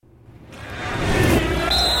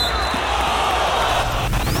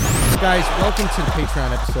guys, welcome to the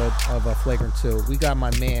Patreon episode of Flagrant 2. We got my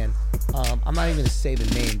man. I'm not even going to say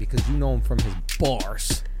the name because you know him from his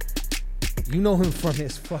bars. You know him from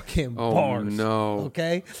his fucking bars. Oh, no.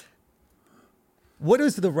 Okay? What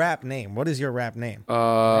is the rap name? What is your rap name?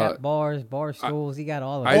 Rap bars, bar stools, he got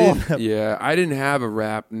all of it. I didn't have a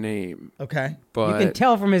rap name. Okay. But You can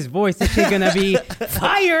tell from his voice that she's gonna be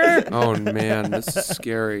fire. oh man, this is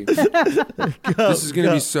scary. This is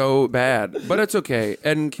gonna be so bad, but it's okay.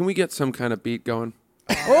 And can we get some kind of beat going?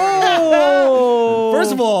 Oh,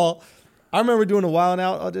 First of all, I remember doing a Wild 'N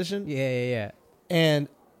Out audition. yeah. And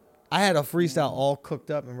I had a freestyle all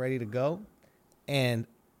cooked up and ready to go. And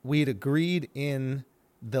we had agreed in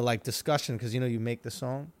the discussion, because you make the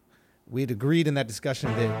song. We had agreed in that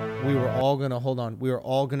discussion that we were all gonna we were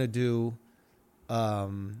all gonna do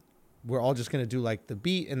we're all just gonna do the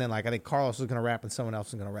beat, and then I think Carlos was gonna rap and someone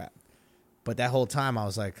else was gonna rap. But that whole time I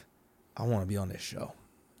was like, I wanna be on this show.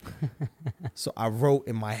 So I wrote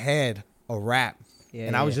in my head a rap.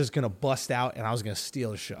 And I was just gonna bust out and I was gonna steal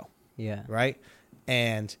the show. Yeah. Right?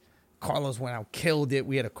 And Carlos went out, killed it.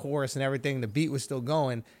 We had a chorus and everything. The beat was still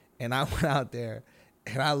going. And I went out there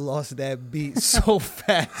and I lost that beat so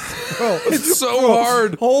fast. Bro, It's so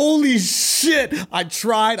hard. Holy shit. I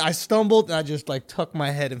tried, I stumbled, and I just tucked my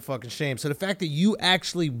head in fucking shame. So the fact that you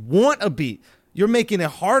actually want a beat, you're making it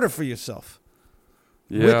harder for yourself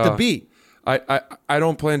with the beat. I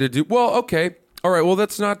don't plan to do well. Okay, all right. Well,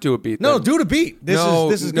 let's not do a beat. No, then. do the beat. This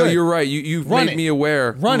is no. good. You're right. You've Run made it. me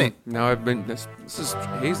aware. Run it. Now I've been. This is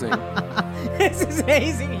hazing. This is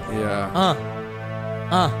hazy. Yeah.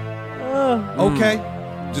 Okay.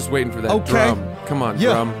 Just waiting for that Okay. drum. Come on,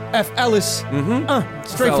 Yeah. drum. F. Ellis.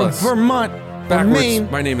 Straight Ellis. from Vermont. Backwards. Maine.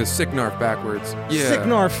 My name is Sicknarf backwards. Yeah. Sick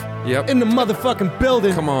Narf. Yep. In the motherfucking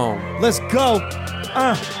building. Come on. Let's go.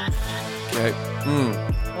 Okay.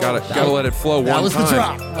 Gotta let it flow that one was the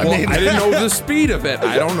time. drop. Well, I didn't know the speed of it.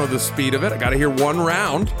 I don't know the speed of it. I gotta hear one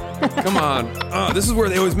round. Come on. This is where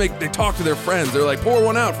they talk to their friends. They're like, pour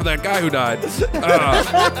one out for that guy who died.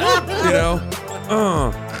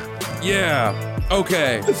 Yeah.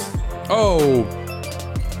 Okay. Oh.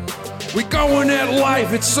 We going at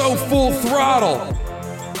life. It's so full throttle.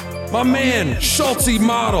 My man, Schultzy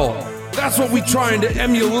model. That's what we trying to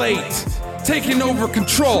emulate. Taking over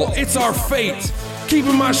control. It's our fate.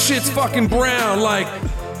 Keeping my shits fucking brown like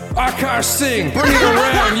Akash Singh. Bring it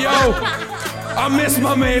around, yo. I miss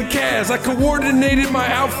my man Kaz. I coordinated my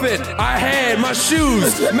outfit. I had my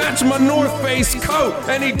shoes match my North Face coat,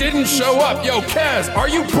 and he didn't show up. Yo, Kaz, are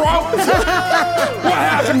you broke? What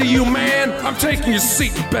happened to you, man? I'm taking your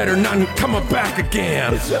seat. You better not coming back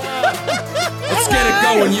again. Let's get it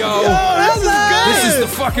going, yo. This is the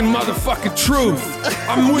fucking motherfucking truth.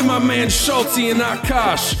 I'm with my man Schultz and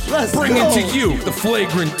Akash. Bringing to you the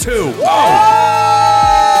Flagrant 2.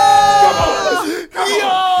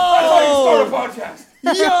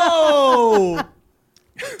 Yo!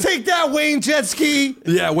 Take that, Wayne Jet Ski.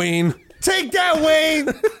 Yeah, Wayne. Take that, Wayne.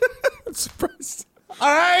 I'm surprised. All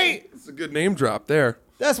right. It's a good name drop there.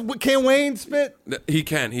 Can Wayne spit? He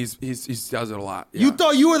can. He does it a lot. Yeah. You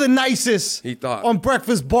thought you were the nicest. He thought. On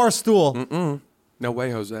Breakfast Barstool. No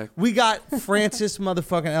way, Jose. We got Francis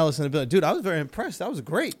motherfucking Ellis in the building. Dude, I was very impressed. That was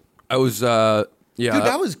great. I was, yeah. Dude,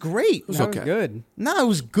 that was great. was That okay. was good. No, it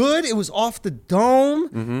was good. It was off the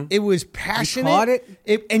dome. It was passionate. caught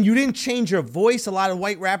it? And you didn't change your voice. A lot of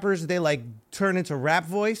white rappers, they turn into rap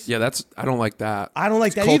voice. Yeah, I don't like that. I don't like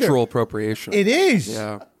It's that either. cultural appropriation. It is.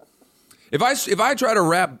 Yeah. If I try to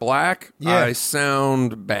rap black, Yeah. I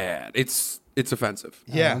sound bad. It's offensive.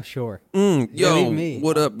 Yeah. I'm sure. Yo, Believe me.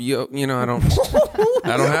 what up, yo? I don't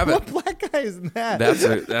have What it. black guy is that?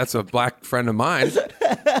 That's a black friend of mine.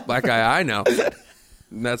 Black guy I know.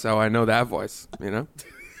 And that's how I know that voice,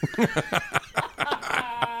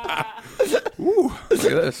 Ooh, look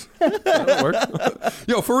at this. That'll work.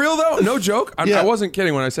 Yo, for real though, no joke. I wasn't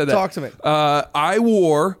kidding when I said that. Talk to me. I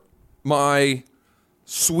wore my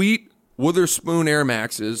sweet Witherspoon Air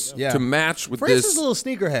Maxes to match with Francis this is a little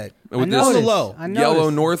sneakerhead. with I noticed. this low. I yellow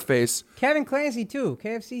noticed. North Face. Kevin Clancy too.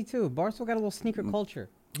 KFC too. Barstool got a little sneaker culture.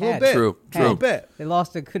 A little Had. bit. True, A little true. bit. They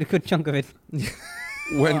lost a good chunk of it.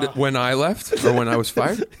 When I left or when I was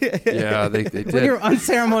fired? Yeah, they When did. you're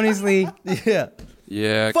unceremoniously. Yeah.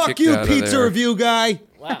 Yeah, Fuck kicked you, out of pizza there. review guy.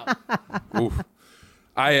 Oof.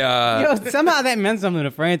 I Yo, somehow that meant something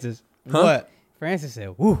to Francis. What? Francis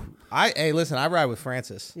said, "Woo." Hey, listen, I ride with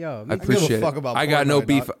Francis. Yo, I me too. appreciate fuck it. about I got no Portnoy,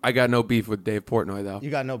 beef. dog. I got no beef with Dave Portnoy though. You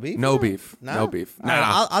got no beef? No beef. Nah? No beef. All right,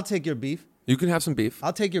 Nah. I'll take your beef. You can have some beef.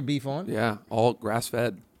 I'll take your beef on. Yeah, all grass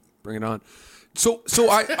fed. Bring it on. So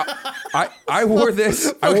I wore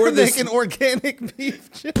this. I wore this. Making organic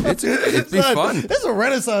beef. It'd be Son, fun. This is a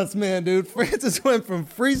renaissance man, dude. Francis went from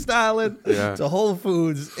freestyling to Whole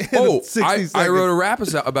Foods. In 60 seconds. I wrote a rap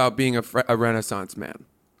about being a Renaissance man.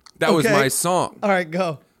 That was my song. All right,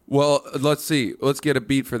 go. Well, let's see. Let's get a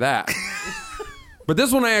beat for that. But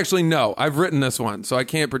this one I actually know. I've written this one, so I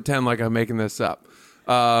can't pretend like I'm making this up.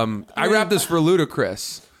 I rapped this for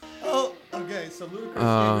Ludacris. Oh, okay. So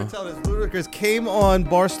Ludacris came on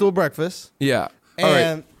Barstool Breakfast. Yeah. All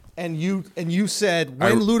right. And you said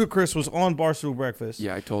when Ludacris was on Barstool Breakfast.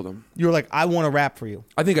 Yeah, I told him. You were like, I want to rap for you.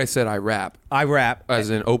 I think I said I rap. I rap. As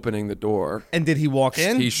in opening the door. And did he walk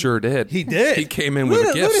in? He sure did. He did. He came in with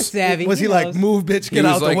a gift. savvy. Was he like, move, bitch, He get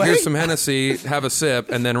was out the like, way? here's some Hennessy, have a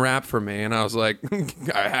sip, and then rap for me. And I was like,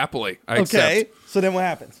 happily, I Okay. accept. So then what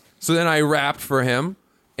happens? So then I rapped for him,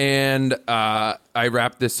 and I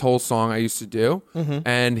rapped this whole song I used to do,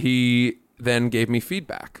 and he then gave me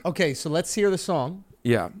feedback. Okay, so let's hear the song.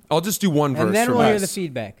 Yeah, I'll just do one verse. And then from we'll hear this. the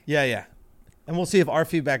feedback. Yeah. And we'll see if our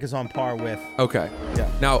feedback is on par with. Okay. Yeah.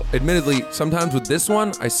 Now, admittedly, sometimes with this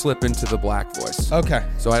one, I slip into the black voice. Okay.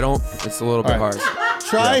 So I don't. It's a little bit All right. hard.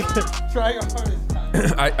 Try your hardest.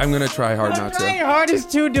 I'm gonna try hard not Try to. your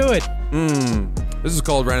hardest to do it. This is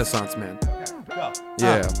called Renaissance Man. Go.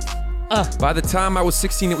 Yeah. By the time I was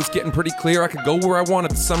 16, it was getting pretty clear I could go where I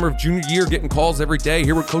wanted. The summer of junior year, getting calls every day.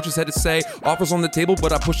 Hear what coaches had to say. Offers on the table,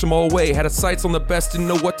 but I pushed them all away. Had a sights on the best, didn't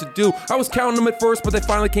know what to do. I was counting them at first, but they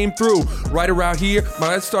finally came through. Right around here, my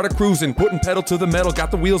life started cruising. Putting pedal to the metal,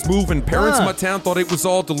 got the wheels moving. Parents in my town thought it was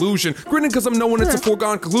all delusion. Grinning cause I'm knowing it's a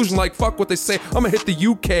foregone conclusion. Like, fuck what they say, I'ma hit the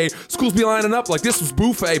UK. Schools be lining up like this was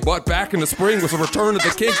buffet. But back in the spring was a return of the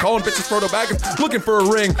king. Calling bitches photo bagging, looking for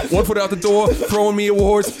a ring. 1 foot out the door, throwing me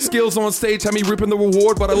awards. Skills on stage, had me ripping the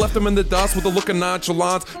reward, but I left them in the dust with a look of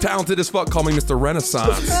nonchalance. Talented as fuck, call me Mr.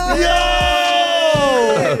 Renaissance. Yo!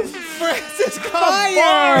 Francis got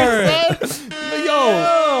bars, son.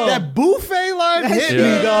 Yo, that buffet line hit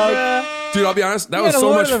me, dog. Dude, I'll be honest, that You was got a so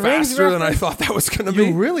Lord much of the Rings faster than I reference? thought that was going to be.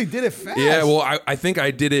 You really did it fast. Yeah, well, I think I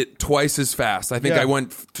did it twice as fast. I think Yeah. I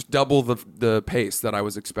went double the pace that I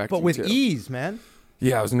was expecting But with to. ease, man.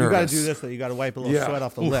 Yeah, I was You nervous. got to do this, though. You got to wipe a little Yeah. sweat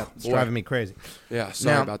off the Oof, lip. It's boy. driving me crazy. Yeah,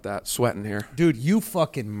 sorry Now- about that. Sweating here. Dude, you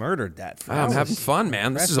fucking murdered that. I'm having fun,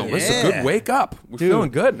 man. This is a Yeah. good wake up. We're Dude. feeling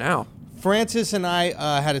good now. Francis and I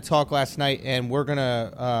had a talk last night, and we're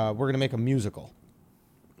gonna make a musical.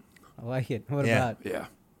 I like it. What Yeah. about? Yeah.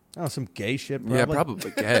 Oh, some gay shit. Probably. Yeah,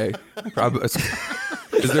 probably gay. Probably.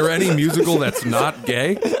 Is there any musical that's not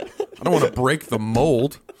gay? I don't want to break the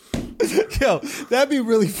mold. Yo, that'd be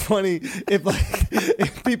really funny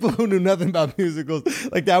if people who knew nothing about musicals,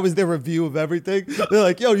 like that was their review of everything. They're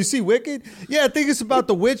like, yo, you see Wicked? Yeah, I think it's about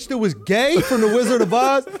the witch that was gay from The Wizard of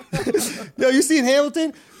Oz. Yo, you seen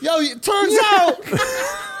Hamilton? Yo, it turns out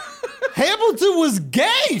Hamilton was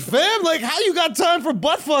gay, fam. Like, how you got time for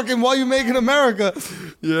butt fucking while you're making America?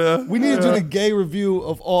 Yeah. We need to do the gay review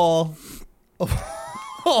of all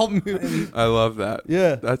music. I love that.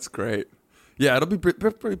 Yeah. That's great. Yeah, it'll be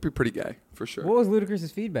pretty gay, for sure. What was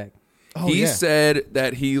Ludacris's feedback? He said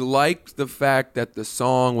that he liked the fact that the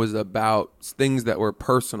song was about things that were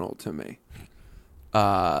personal to me.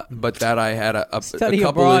 But that I had a Study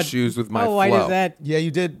couple abroad. issues with my How flow. white is that? Yeah,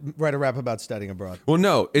 you did write a rap about studying abroad. Well,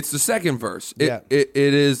 no, it's the second verse. Yeah. It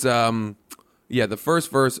is, the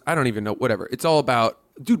first verse, I don't even know, whatever. It's all about,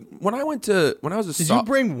 dude, when I was a Did you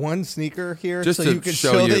bring one sneaker here just so to you could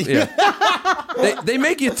show you, that yeah. they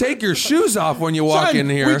make you take your shoes off when you walk Son, in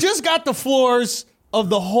here. We just got the floors of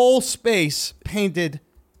the whole space painted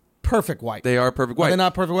perfect white. They are perfect Are white. they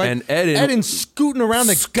not perfect white? And Eden Eden's scooting around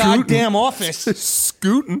the Scooting. goddamn office.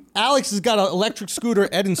 scooting. Alex has got an electric scooter.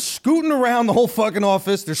 Eden's scooting around the whole fucking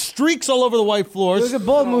office. There's streaks all over the white It floors. was a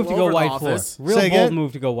bold move to all go over the white floor. office. Real Say bold again?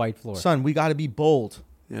 move to go white floor. Son, we got to be bold.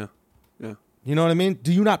 Yeah. Yeah. You know what I mean?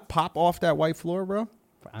 Do you not pop off that white floor, bro?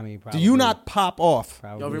 I mean, Do probably. you not pop off?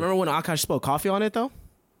 Probably. Yo, remember when Akash spilled coffee on it though?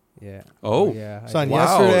 Yeah. Oh. yeah. Son,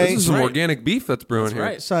 Wow, yesterday, this is some Right. organic beef that's brewing That's here.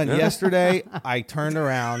 right. Son, yesterday I turned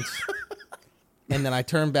around and then I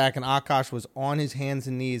turned back and Akash was on his hands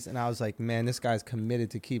and knees and I was like, man, this guy's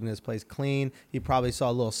committed to keeping this place clean. He probably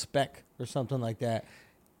saw a little speck or something like that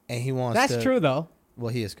and he wants That's to. true though.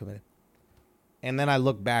 Well, he is committed. And then I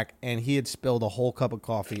looked back and he had spilled a whole cup of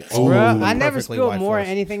coffee. Oh. all Bruh, over the I never perfectly spilled white more floors.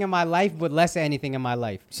 anything in my life, but less anything in my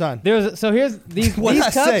life. Son. Here's these What these I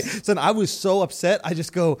cups. say, son, I was so upset. I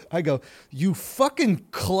go, you fucking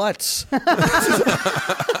klutz.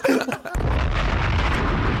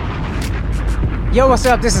 Yo, what's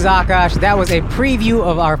up? This is Akash. That was a preview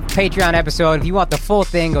of our Patreon episode. If you want the full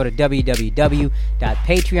thing, go to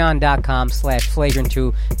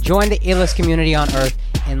www.patreon.com/flagrant2. Join the illest community on earth,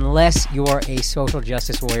 unless you're a social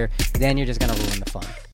justice warrior. Then you're just going to ruin the fun.